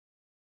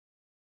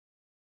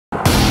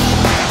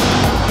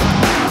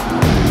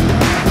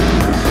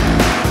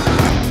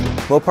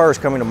Mopar is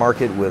coming to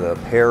market with a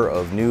pair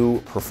of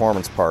new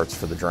performance parts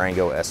for the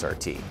Durango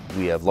SRT.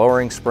 We have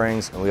lowering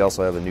springs and we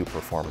also have a new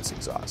performance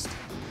exhaust.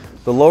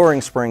 The lowering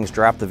springs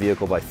drop the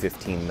vehicle by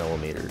 15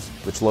 millimeters,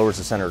 which lowers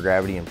the center of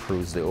gravity and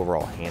improves the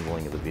overall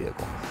handling of the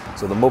vehicle.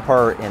 So the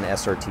Mopar and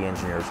SRT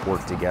engineers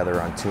work together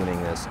on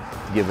tuning this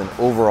to give an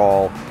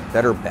overall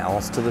better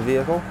balance to the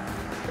vehicle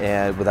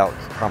and without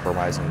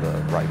compromising the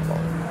ride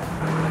quality.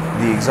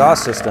 The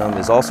exhaust system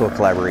is also a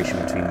collaboration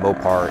between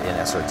Mopar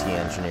and SRT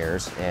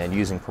engineers, and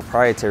using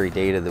proprietary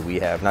data that we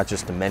have, not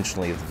just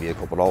dimensionally of the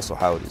vehicle, but also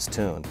how it is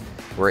tuned,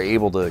 we're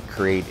able to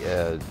create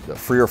a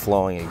freer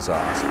flowing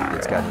exhaust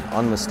that's got an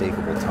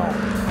unmistakable tone.